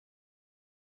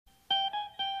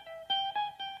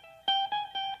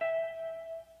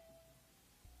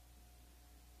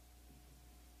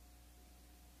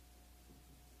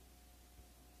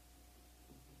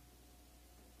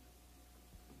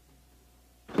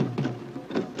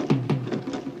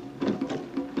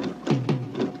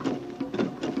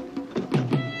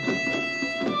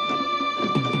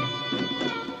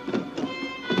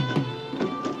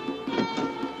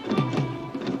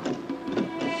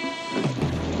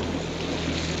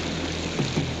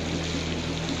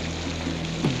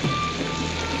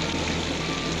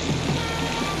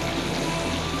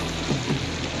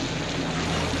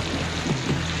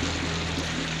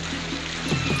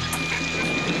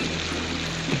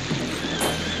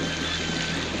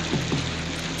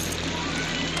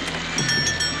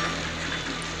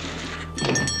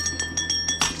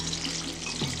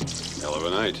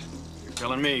night. You're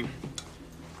telling me.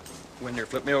 Wind near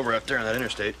flipped me over out there on that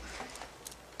interstate.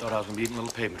 Thought I was gonna be eating a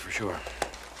little pavement for sure.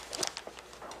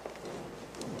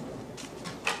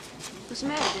 What's the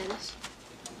matter, Dennis?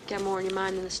 Got more on your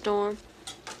mind than the storm?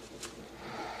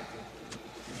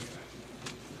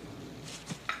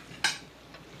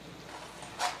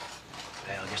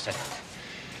 Well, I guess that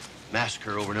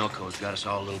massacre over in Elko's got us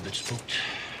all a little bit spooked.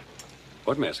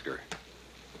 What massacre?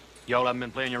 Y'all haven't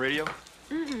been playing your radio?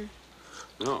 Mm-mm.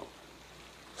 No.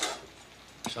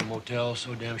 Some motel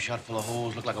so damn shot full of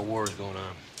holes, looked like a war was going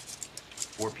on.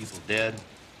 4 people dead.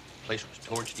 The place was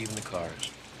torched, even the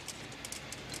cars.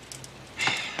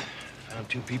 Found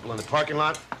 2 people in the parking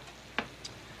lot.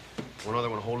 One other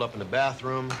one holed up in the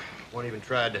bathroom. One even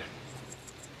tried to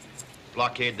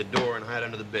blockade the door and hide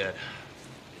under the bed.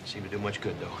 Didn't seem to do much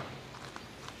good, though.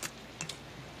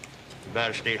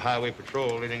 Nevada State Highway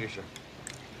Patrol, they think it's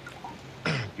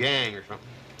a gang or something.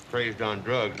 Crazed on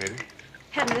drugs, maybe.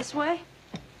 Heading this way?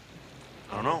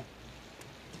 I don't know.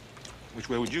 Which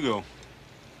way would you go?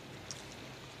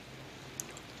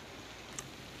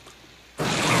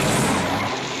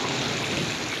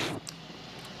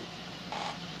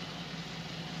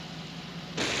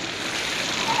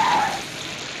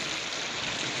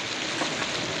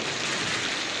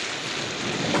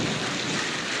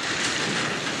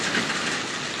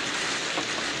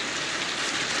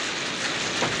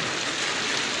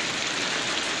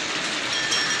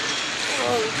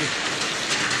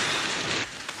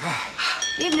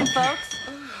 Evening, folks.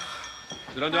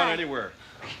 Sit on down anywhere.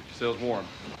 Keep yourselves warm.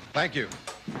 Thank you.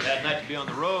 Bad night to be on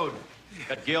the road.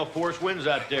 Got gale force winds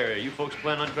out there. You folks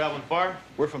plan on traveling far?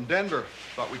 We're from Denver.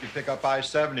 Thought we could pick up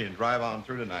I-70 and drive on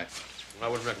through tonight. I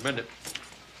wouldn't recommend it.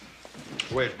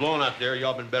 The way it's blowing out there,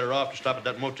 y'all been better off to stop at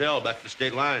that motel back to the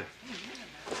state line.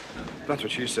 That's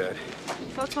what she said. You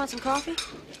folks want some coffee?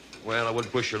 Well, I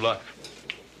wouldn't push your luck.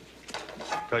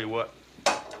 Tell you what,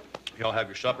 y'all have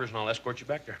your suppers and I'll escort you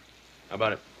back there. How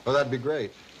about it? Oh, that'd be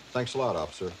great. Thanks a lot,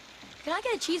 officer. Can I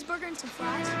get a cheeseburger and some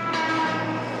fries?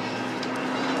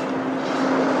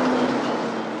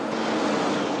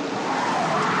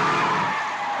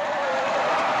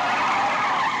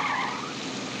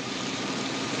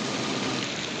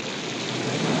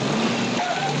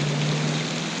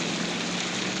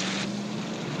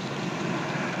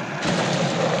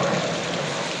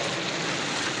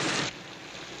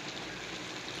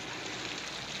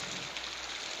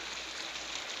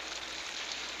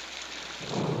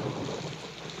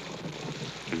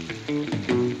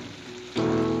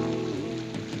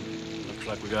 Looks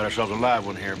like we got ourselves a live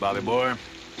one here, Bobby boy.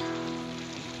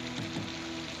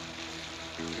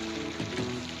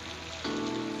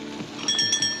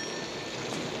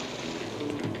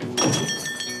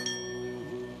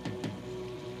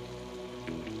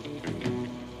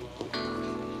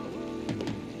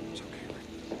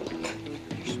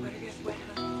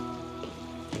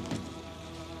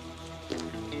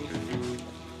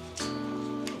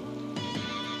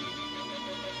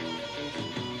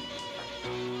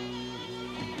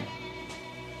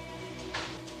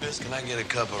 Miss, can I get a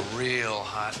cup of real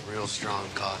hot, real strong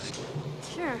coffee?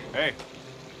 Sure. Hey.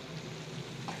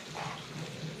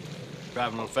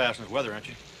 Driving a little fast in this weather, aren't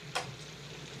you?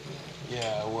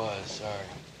 Yeah, I was. Sorry.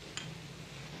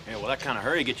 Yeah, well, that kind of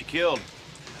hurry get you killed.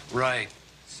 Right.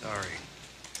 Sorry.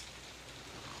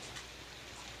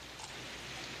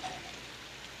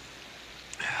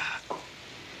 Can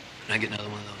I get another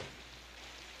one of those?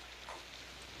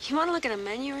 You want to look at a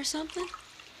menu or something?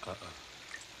 Uh-uh.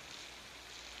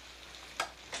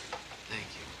 Thank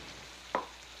you.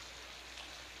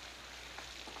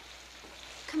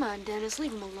 Come on, Dennis,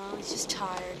 leave him alone. He's just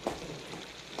tired.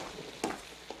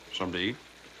 Something to eat?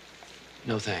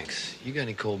 No, thanks. You got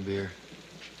any cold beer?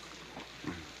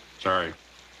 Sorry.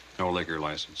 No liquor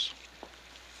license.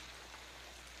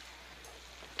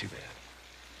 Too bad.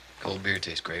 Cold beer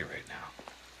tastes great right now.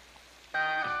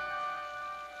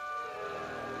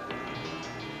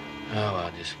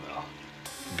 Oh, well.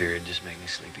 Beer would just make me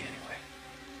sleepy anyway.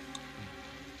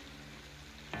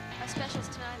 Our specials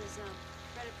tonight is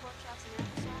breaded pork chops and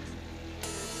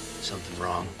applesauce. Something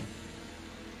wrong?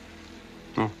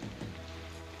 Oh.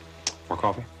 More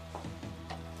coffee?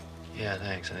 Yeah,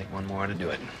 thanks. I think one more ought to do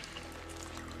it.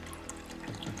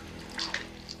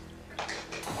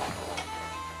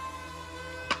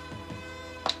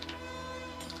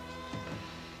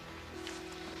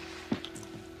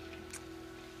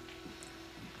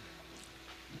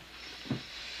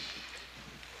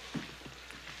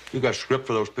 You got script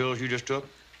for those pills you just took?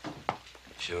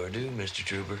 Sure do, Mr.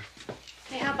 Trooper.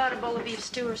 Hey, how about a bowl of beef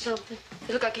stew or something?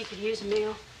 You look like you could use a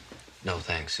meal. No,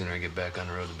 thanks. Sooner I get back on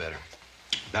the road, the better.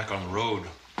 Back on the road.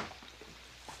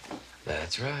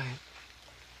 That's right.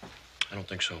 I don't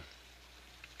think so.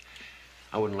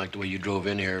 I wouldn't like the way you drove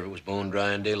in here if it was bone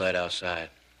dry and daylight outside.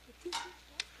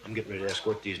 I'm getting ready to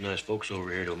escort these nice folks over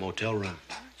here to a motel room.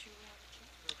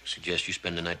 Suggest you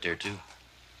spend the night there, too.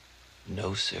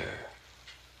 No, sir.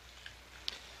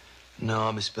 No,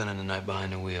 I'll be spending the night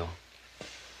behind the wheel.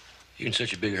 You're in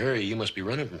such a big hurry, you must be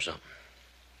running from something.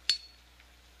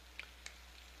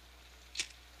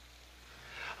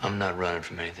 I'm not running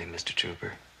from anything, Mr.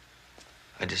 Trooper.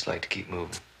 I just like to keep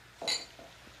moving.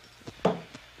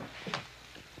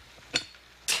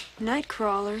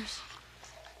 Nightcrawlers.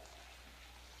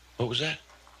 What was that?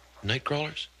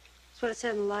 Nightcrawlers? That's what it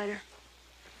said in the lighter.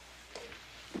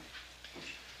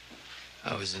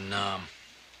 I was in,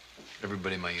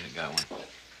 everybody in my unit got one.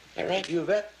 That right? You a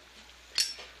vet?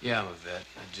 Yeah, I'm a vet.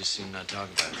 I just seem not to talk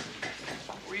about it.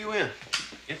 What were you in?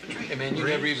 Infantry? Hey, man, you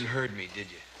never even heard me, did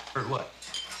you? Heard what?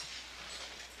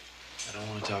 I don't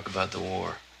want to talk about the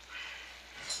war.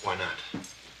 Why not?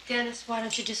 Dennis, why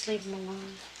don't you just leave him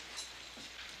alone?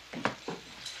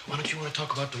 Why don't you want to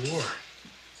talk about the war?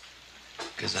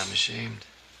 Because I'm ashamed.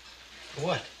 For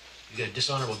what? You got a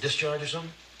dishonorable discharge or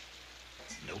something?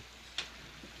 Nope.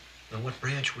 Now, what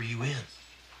branch were you in?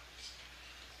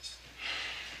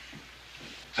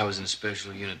 I was in a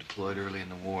special unit deployed early in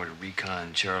the war to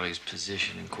recon Charlie's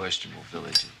position in questionable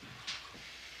village.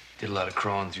 Did a lot of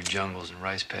crawling through jungles and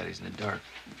rice paddies in the dark.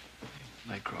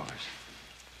 Nightcrawlers.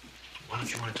 Why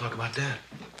don't you want to talk about that?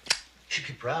 You should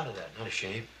be proud of that, not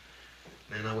ashamed.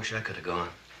 Man, I wish I could have gone.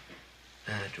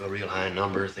 To a real high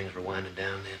number, things were winding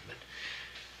down then, but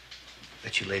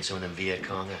bet you laid some of them Viet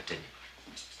Cong out, didn't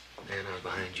you? Man, I was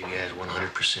behind you guys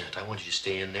 100%. I wanted you to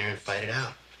stay in there and fight it out.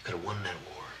 You could have won that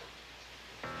war.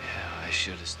 Yeah, I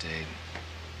should have stayed.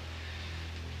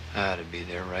 I ought to be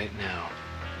there right now,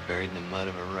 buried in the mud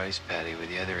of a rice paddy with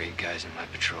the other 8 guys in my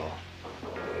patrol.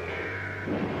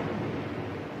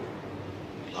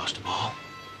 You lost them all.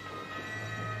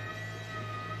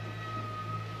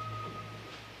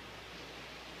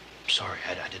 Sorry,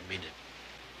 I didn't mean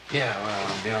to. Yeah, well,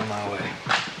 I'll be on my way.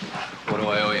 What do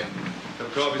I owe you? Cup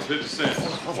of coffee's 50 cents.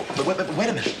 But wait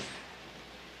a minute.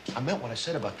 I meant what I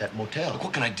said about that motel. Look,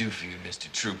 what can I do for you, Mr.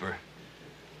 Trooper?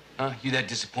 Huh? You that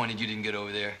disappointed you didn't get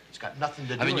over there? It's got nothing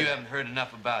to do I mean, with you it. haven't heard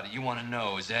enough about it. You want to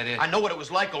know, is that it? I know what it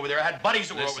was like over there. I had buddies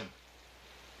that were over. Listen,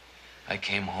 I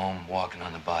came home walking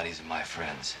on the bodies of my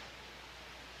friends.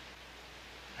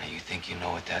 Now, you think you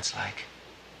know what that's like?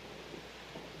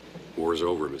 War's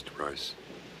over, Mr. Price.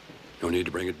 No need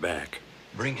to bring it back.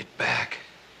 Bring it back.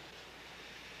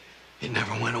 It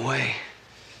never went away.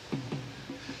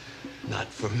 Not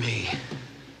for me.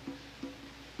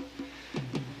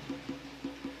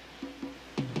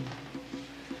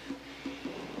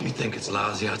 You think it's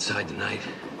lousy outside tonight?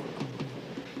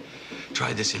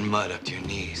 Try this in mud up to your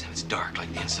knees, and it's dark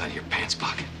like the inside of your pants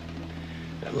pocket.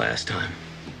 That last time,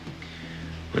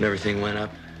 when everything went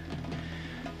up,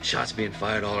 shots being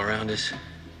fired all around us,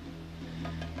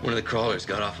 one of the crawlers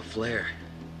got off a flare.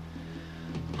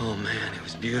 Oh, man, it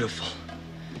was beautiful.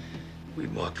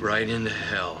 We'd walked right into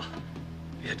hell.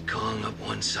 We had Kong up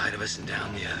one side of us and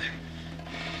down the other.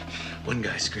 One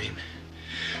guy screamed,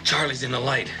 "Charlie's in the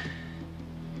light."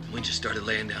 We just started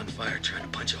laying down fire, trying to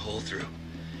punch a hole through.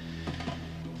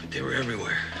 But they were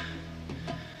everywhere.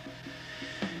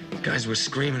 Guys were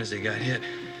screaming as they got hit.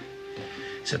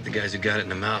 Except the guys who got it in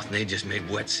the mouth, and they just made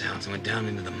wet sounds and went down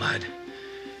into the mud.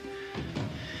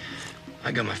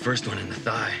 I got my first one in the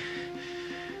thigh.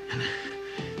 And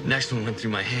the next one went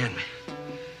through my hand.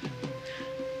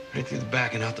 Right through the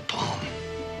back and out the palm.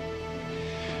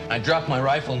 I dropped my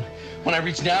rifle, and when I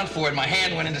reached down for it, my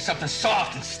hand went into something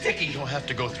soft and sticky. You don't have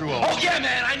to go through all Oh, yeah,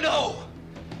 man, I know.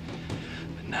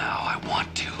 But now I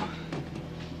want to.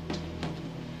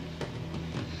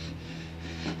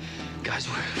 Guys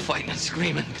were fighting and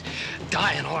screaming,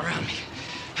 dying all around me.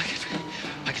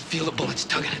 I could feel the bullets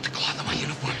tugging at the cloth of my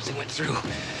uniform as they went through.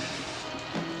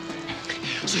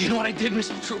 So you know what I did,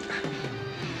 Mr. Trooper?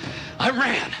 I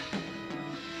ran.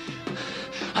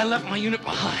 I left my unit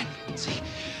behind, see?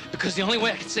 Because the only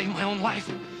way I could save my own life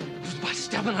was by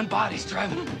stepping on bodies,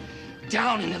 driving them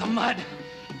down into the mud.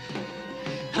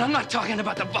 And I'm not talking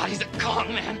about the bodies of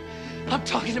Kong, man. I'm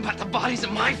talking about the bodies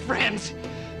of my friends.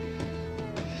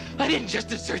 I didn't just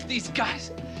desert these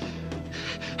guys.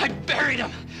 I buried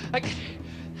them. I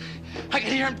could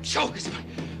hear them choke as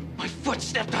my foot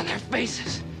stepped on their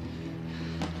faces.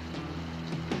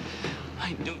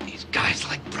 I knew these guys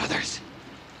like brothers.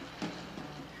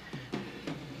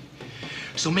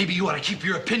 So maybe you ought to keep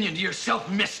your opinion to yourself,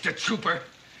 Mr. Trooper.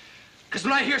 Because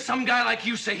when I hear some guy like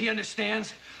you say he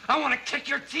understands, I want to kick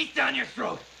your teeth down your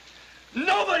throat.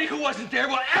 Nobody who wasn't there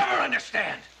will ever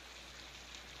understand.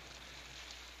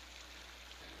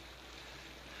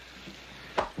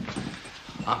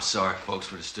 I'm sorry, folks,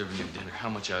 for disturbing your dinner. How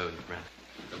much I owe you, Brent?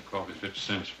 Cup of coffee, 50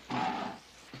 cents. Can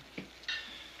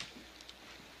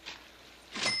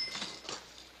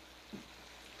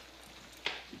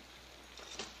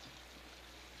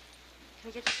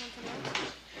I get you something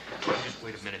else? Just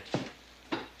wait a minute.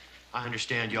 I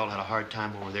understand y'all had a hard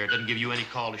time over there. It doesn't give you any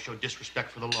call to show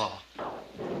disrespect for the law.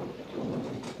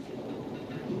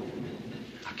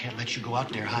 I can't let you go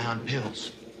out there high on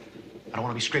pills. I don't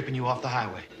want to be scraping you off the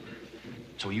highway.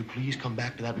 So will you please come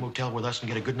back to that motel with us and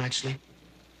get a good night's sleep?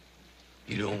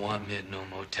 You don't want me at no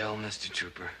motel, Mr.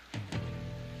 Trooper.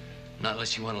 Not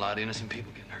unless you want a lot of innocent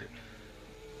people getting hurt.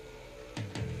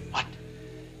 What?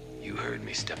 You heard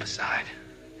me. Step aside.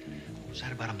 Was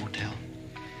that about a motel?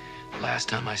 The last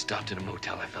time I stopped at a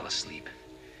motel, I fell asleep.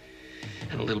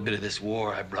 And a little bit of this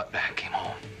war I brought back came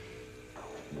home.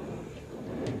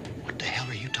 What the hell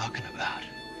are you talking about?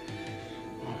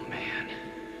 Oh, man.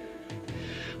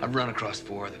 I've run across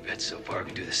 4 other vets so far who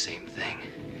can do the same thing.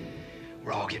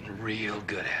 We're all getting real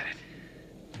good at it.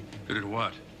 Good at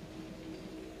what?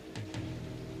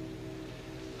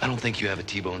 I don't think you have a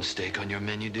T-bone steak on your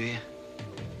menu, do you?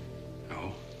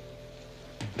 No.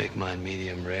 Make mine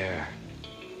medium rare.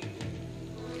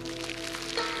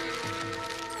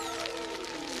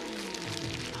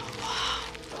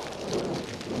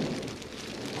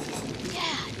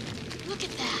 Dad, look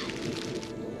at that.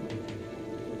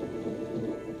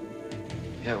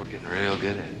 Yeah, we're getting real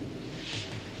good at it.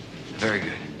 Very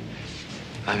good.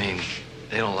 I mean,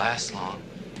 they don't last long,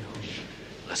 you know,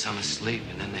 unless I'm asleep,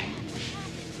 and then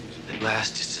they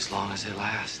last just as long as they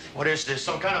last. What is this,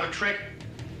 some kind of a trick?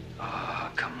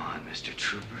 Oh, come on, Mr.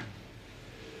 Trooper.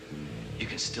 You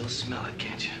can still smell it,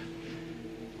 can't you?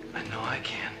 I know I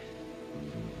can.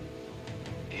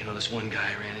 You know, this one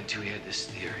guy I ran into, he had this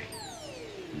theory.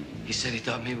 He said he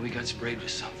thought maybe we got sprayed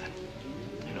with something.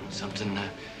 You know, something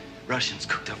Russians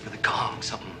cooked up for the Kong,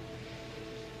 something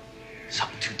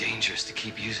too dangerous to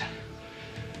keep using.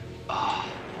 Oh,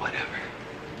 whatever.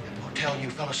 The motel you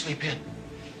fell asleep in.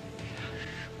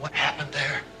 What happened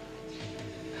there?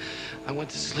 I went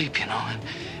to sleep, you know,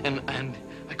 and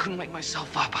I couldn't wake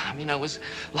myself up. I mean, I was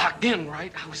locked in,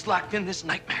 right? I was locked in this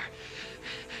nightmare.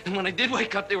 And when I did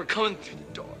wake up, they were coming through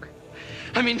the door.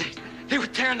 I mean, they were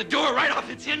tearing the door right off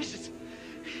its hinges.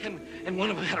 And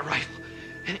one of them had a rifle.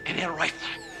 And he had a rifle.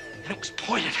 And it was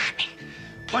pointed at me.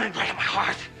 Pointed right at my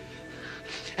heart.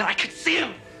 And I could see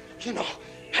him. You know,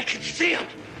 I could see him.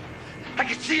 I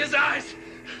could see his eyes.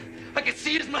 I could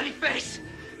see his muddy face.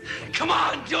 Come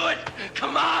on, do it.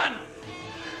 Come on.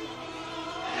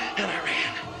 And I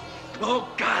ran. Oh,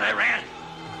 God, I ran.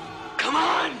 Come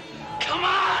on. Come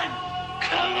on.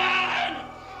 Come on.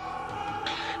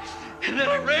 And then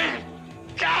I ran.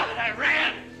 God, I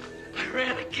ran. I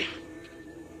ran again.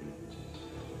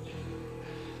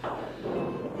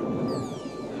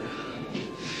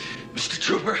 Mr.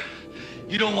 Trooper,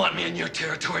 you don't want me in your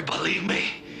territory, believe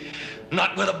me.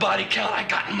 Not with a body count I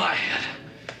got in my head.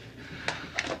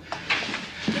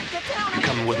 You're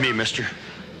coming with me, mister.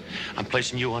 I'm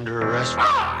placing you under arrest.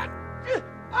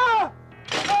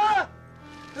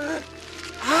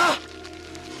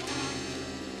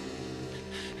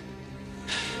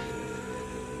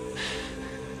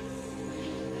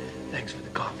 Thanks for the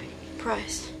coffee.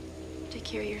 Price, take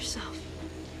care of yourself.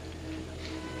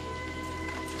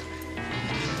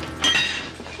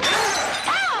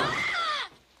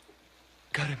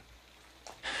 Got him.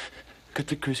 Got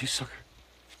the crazy sucker.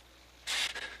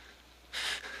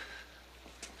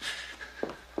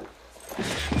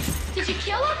 Did you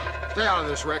kill him? Stay out of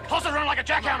this, Rick. Pulse it around like a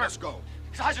jackhammer. Let's go.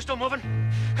 His eyes are still moving.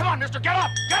 Come on, mister, get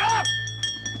up! Get up!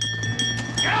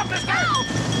 Get up, mister! No!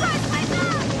 Bryce, my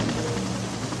dog!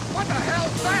 What the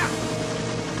hell's that?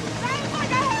 Sounds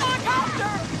like a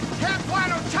helicopter! Can't fly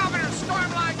no chopper in a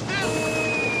storm like this.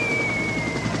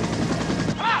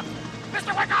 Come on!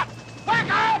 Mister, wake up!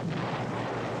 Wake up!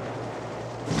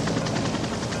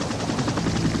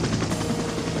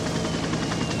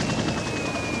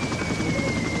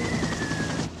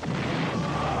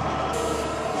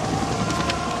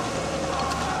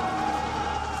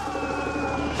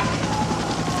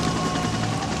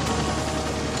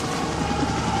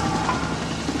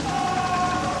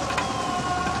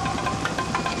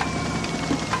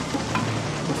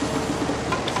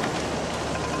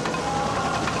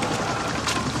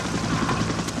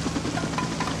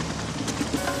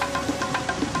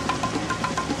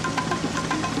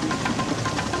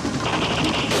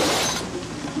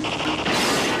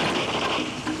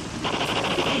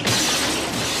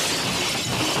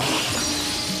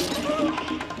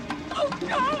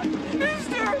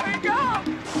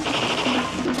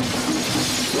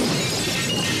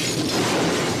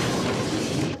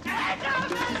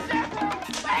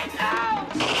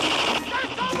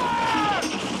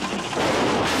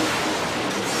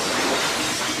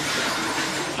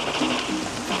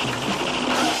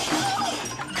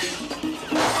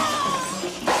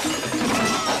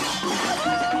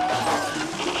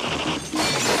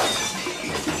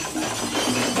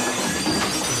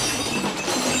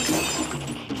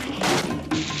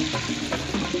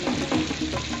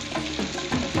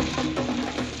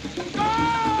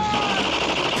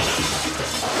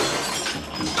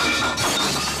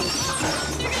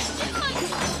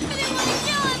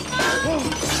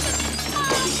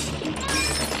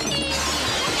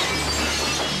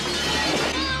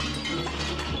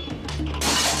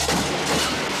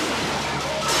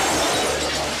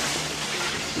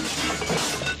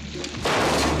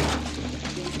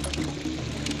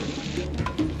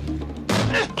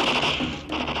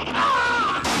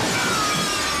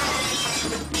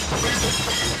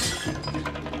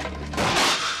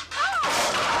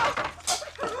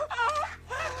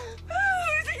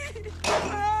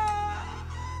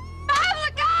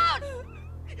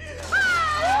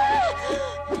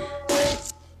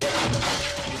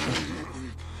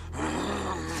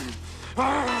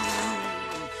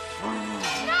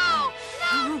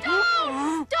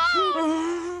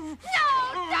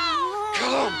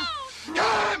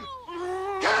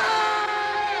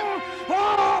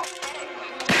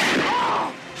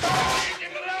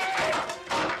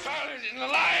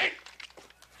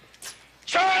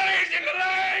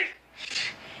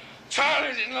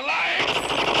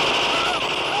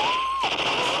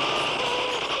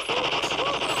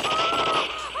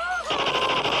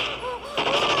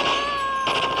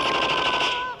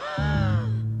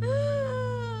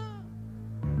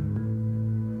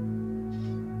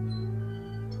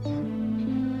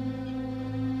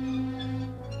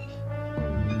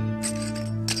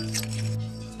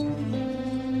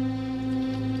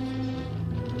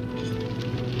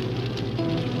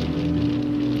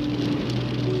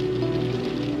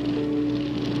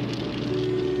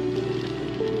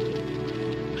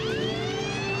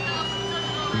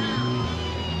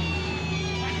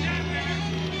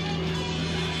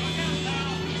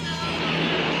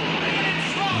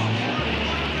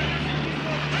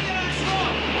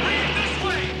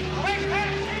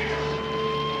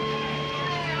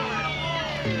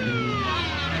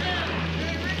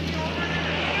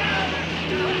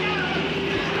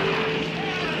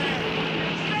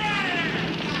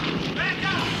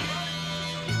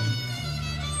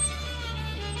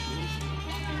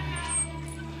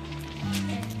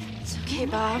 Okay,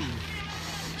 Bob.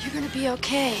 You're gonna be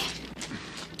okay.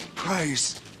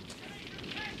 Price.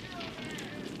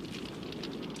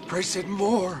 Price said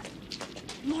more.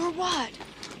 More what?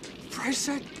 Price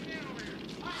said...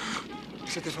 He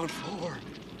said they found four.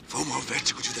 Four more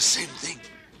vets who could do the same thing.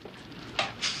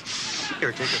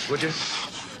 Here, take this, would you?